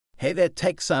Hey there,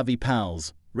 tech-savvy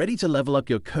pals! Ready to level up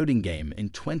your coding game in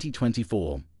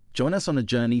 2024? Join us on a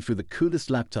journey through the coolest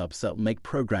laptops that will make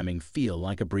programming feel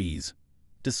like a breeze.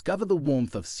 Discover the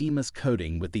warmth of seamless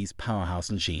coding with these powerhouse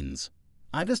machines.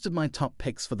 I've listed my top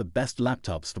picks for the best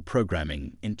laptops for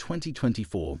programming in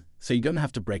 2024, so you don't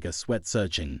have to break a sweat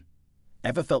searching.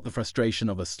 Ever felt the frustration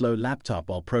of a slow laptop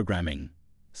while programming?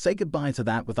 Say goodbye to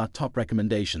that with our top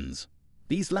recommendations.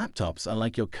 These laptops are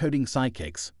like your coding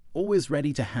sidekicks, always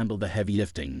ready to handle the heavy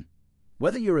lifting.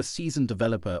 Whether you're a seasoned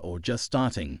developer or just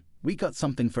starting, we got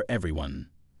something for everyone.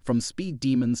 From speed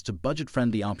demons to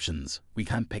budget-friendly options, we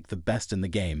can pick the best in the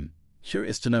game.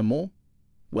 Curious to know more?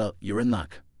 Well, you're in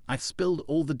luck. I've spilled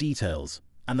all the details,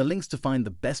 and the links to find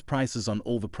the best prices on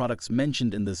all the products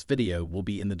mentioned in this video will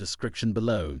be in the description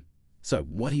below. So,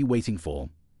 what are you waiting for?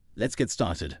 Let's get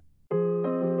started.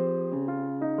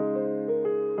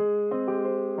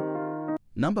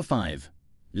 Number 5.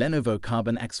 Lenovo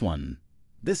Carbon X1.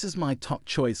 This is my top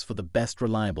choice for the best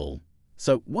reliable.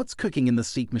 So what's cooking in the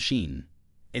sleek machine?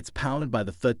 It's powered by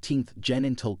the 13th Gen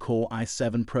Intel Core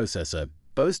i7 processor,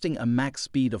 boasting a max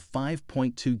speed of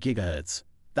 5.2 GHz.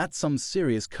 That's some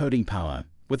serious coding power,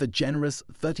 with a generous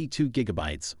 32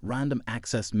 GB random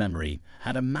access memory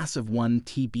and a massive 1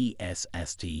 TB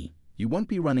SSD. You won't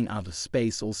be running out of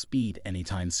space or speed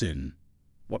anytime soon.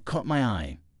 What caught my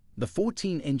eye? The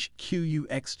 14-inch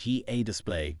QUXGA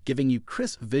display, giving you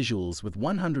crisp visuals with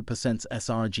 100%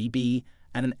 sRGB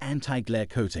and an anti-glare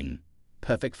coating,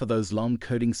 perfect for those long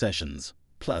coding sessions.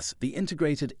 Plus, the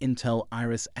integrated Intel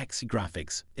Iris Xe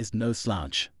graphics is no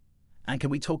slouch. And can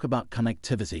we talk about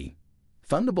connectivity?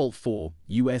 Thunderbolt 4,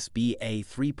 USB-A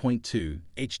 3.2,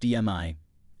 HDMI.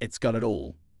 It's got it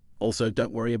all. Also,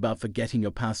 don't worry about forgetting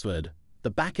your password.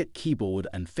 The backlit keyboard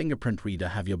and fingerprint reader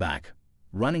have your back.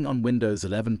 Running on Windows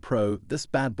 11 Pro, this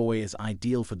bad boy is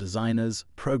ideal for designers,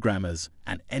 programmers,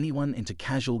 and anyone into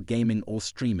casual gaming or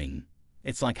streaming.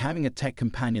 It's like having a tech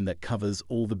companion that covers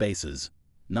all the bases.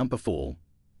 Number 4.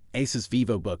 Asus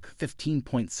VivoBook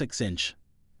 15.6-inch.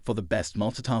 For the best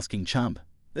multitasking chump,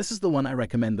 this is the one I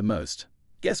recommend the most.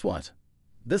 Guess what?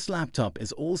 This laptop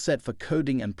is all set for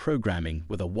coding and programming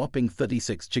with a whopping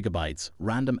 36 GB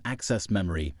random access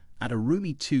memory and a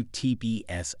roomy 2 TB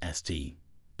SSD.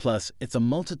 Plus, it's a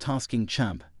multitasking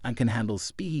champ and can handle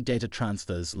speedy data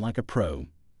transfers like a pro.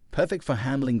 Perfect for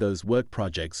handling those work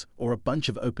projects or a bunch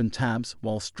of open tabs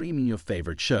while streaming your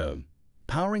favorite show.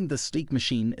 Powering the sleek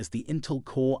machine is the Intel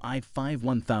Core i5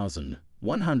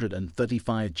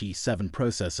 1135G7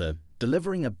 processor,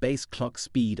 delivering a base clock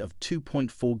speed of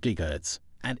 2.4 GHz,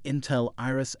 and Intel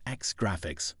Iris Xe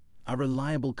graphics, a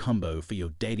reliable combo for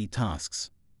your daily tasks.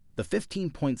 The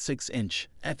 15.6-inch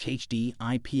FHD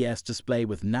IPS display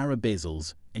with narrow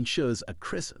bezels ensures a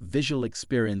crisp visual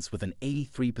experience with an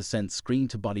 83%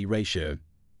 screen-to-body ratio.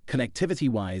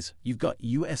 Connectivity-wise, you've got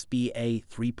USB-A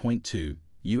 3.2,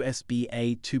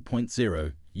 USB-A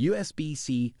 2.0,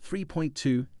 USB-C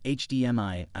 3.2,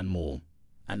 HDMI, and more.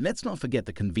 And let's not forget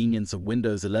the convenience of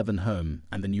Windows 11 Home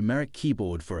and the numeric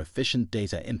keyboard for efficient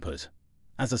data input.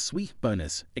 As a sweet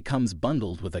bonus, it comes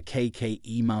bundled with a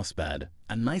KKE mousepad,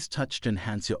 a nice touch to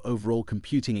enhance your overall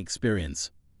computing experience.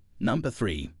 Number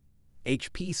 3.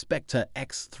 HP Spectre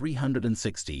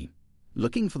X360.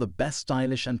 Looking for the best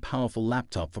stylish and powerful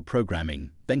laptop for programming?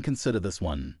 Then consider this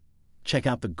one. Check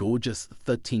out the gorgeous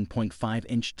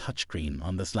 13.5-inch touchscreen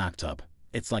on this laptop.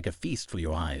 It's like a feast for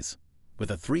your eyes. With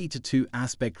a 3:2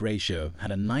 aspect ratio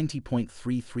and a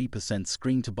 90.33%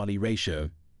 screen-to-body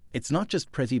ratio, it's not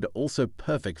just pretty but also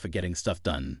perfect for getting stuff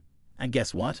done. And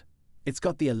guess what? It's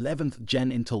got the 11th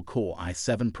Gen Intel Core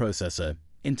i7 processor,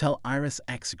 Intel Iris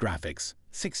Xe graphics,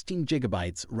 16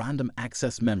 GB random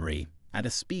access memory, and a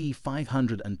speedy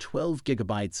 512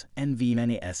 GB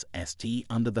NVMe SSD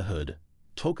under the hood.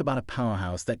 Talk about a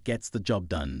powerhouse that gets the job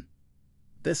done.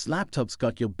 This laptop's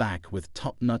got your back with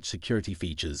top-notch security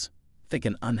features, thick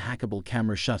and unhackable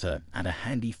camera shutter, and a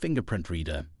handy fingerprint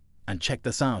reader. And check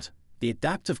this out. The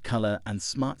adaptive color and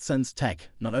SmartSense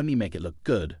tech not only make it look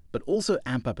good, but also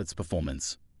amp up its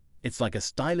performance. It's like a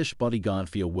stylish bodyguard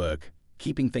for your work,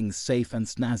 keeping things safe and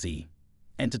snazzy.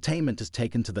 Entertainment is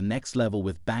taken to the next level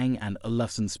with Bang &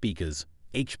 Olufsen speakers,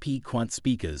 HP Quad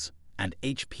speakers, and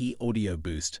HP Audio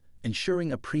Boost,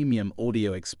 ensuring a premium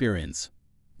audio experience.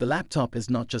 The laptop is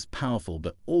not just powerful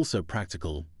but also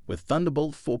practical, with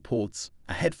Thunderbolt 4 ports,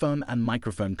 a headphone and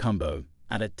microphone combo,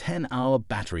 and a 10-hour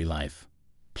battery life.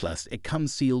 Plus, it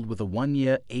comes sealed with a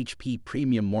 1-year HP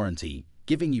premium warranty,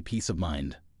 giving you peace of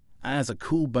mind. As a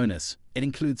cool bonus, it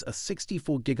includes a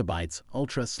 64 GB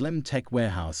Ultra Slim Tech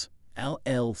Warehouse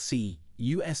LLC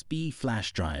USB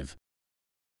flash drive.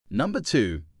 Number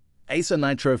 2. Acer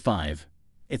Nitro 5.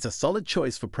 It's a solid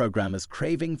choice for programmers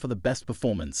craving for the best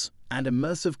performance and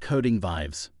immersive coding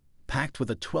vibes. Packed with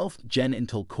a 12th Gen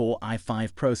Intel Core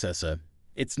i5 processor,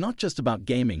 it's not just about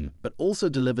gaming, but also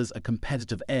delivers a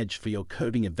competitive edge for your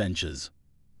coding adventures.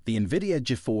 The NVIDIA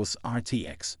GeForce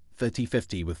RTX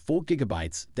 3050 with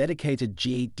 4GB dedicated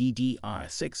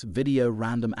GDDR6 video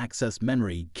random access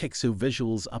memory kicks your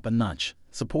visuals up a notch,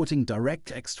 supporting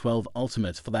DirectX 12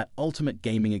 Ultimate for that ultimate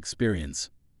gaming experience.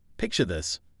 Picture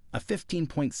this: a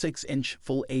 15.6-inch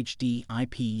Full HD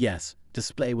IPS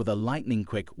display with a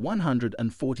lightning-quick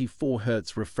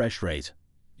 144Hz refresh rate.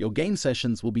 Your game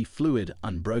sessions will be fluid,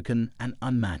 unbroken, and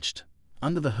unmatched.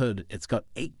 Under the hood, it's got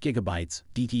 8GB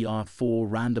DDR4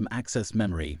 random access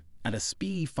memory and a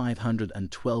speedy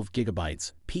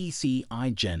 512GB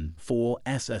PCI Gen 4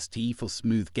 SSD for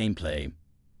smooth gameplay.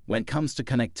 When it comes to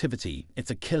connectivity,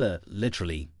 it's a killer,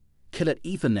 literally. Killer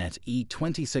Ethernet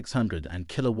E2600 and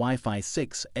killer Wi-Fi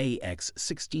 6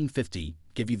 AX1650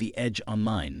 give you the edge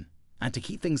online. And to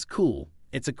keep things cool,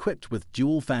 it's equipped with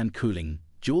dual fan cooling,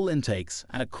 dual intakes,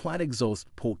 and a quad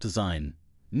exhaust port design.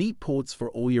 Neat ports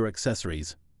for all your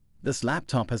accessories. This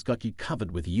laptop has got you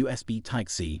covered with USB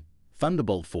Type-C,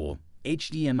 Thunderbolt 4,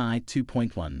 HDMI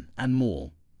 2.1, and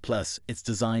more. Plus, it's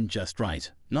designed just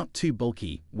right, not too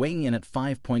bulky, weighing in at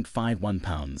 5.51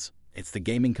 pounds. It's the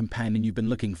gaming companion you've been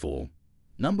looking for.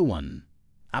 Number 1.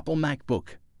 Apple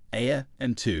MacBook Air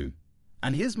M2.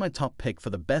 And here's my top pick for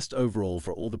the best overall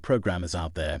for all the programmers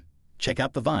out there. Check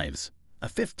out the vibes. A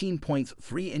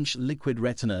 15.3-inch liquid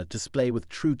retina display with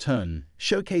true tone,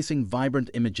 showcasing vibrant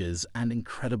images and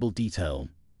incredible detail.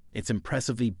 It's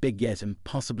impressively big yet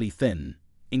impossibly thin,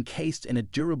 encased in a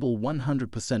durable 100%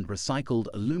 recycled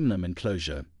aluminum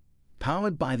enclosure.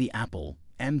 Powered by the Apple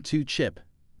M2 chip,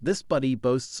 this buddy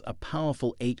boasts a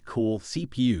powerful 8-core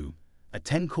CPU, a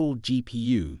 10-core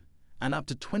GPU, and up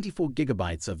to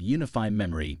 24GB of unified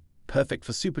memory, perfect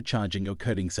for supercharging your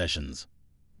coding sessions.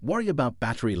 Worry about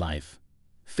battery life?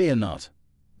 Fear not.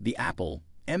 The Apple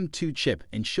M2 chip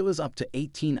ensures up to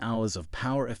 18 hours of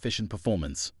power-efficient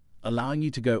performance, allowing you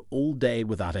to go all day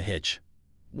without a hitch.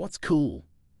 What's cool?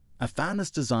 A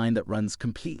fanless design that runs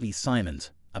completely silent,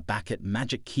 a backlit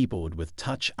Magic Keyboard with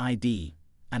Touch ID,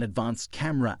 and advanced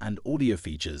camera and audio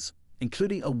features,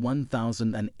 including a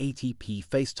 1080p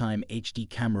FaceTime HD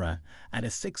camera and a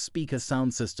 6-speaker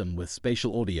sound system with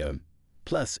spatial audio.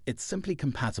 Plus, it's simply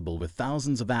compatible with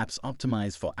thousands of apps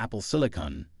optimized for Apple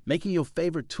Silicon, making your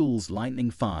favorite tools lightning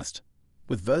fast.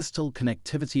 With versatile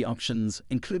connectivity options,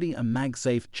 including a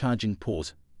MagSafe charging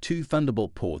port, 2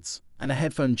 Thunderbolt ports, and a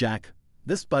headphone jack,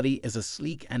 this buddy is a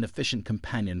sleek and efficient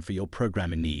companion for your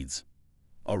programming needs.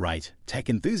 Alright, tech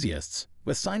enthusiasts,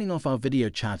 we're signing off our video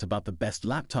chat about the best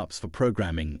laptops for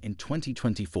programming in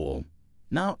 2024.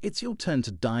 Now it's your turn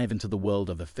to dive into the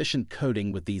world of efficient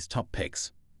coding with these top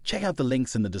picks. Check out the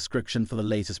links in the description for the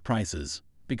latest prices,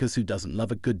 because who doesn't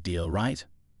love a good deal, right?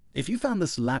 If you found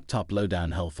this laptop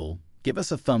lowdown helpful, give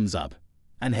us a thumbs up.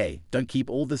 And hey, don't keep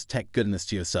all this tech goodness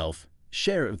to yourself.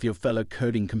 Share it with your fellow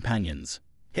coding companions.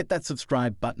 Hit that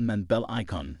subscribe button and bell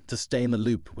icon to stay in the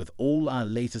loop with all our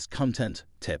latest content,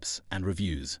 tips, and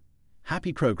reviews.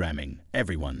 Happy programming,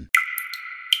 everyone.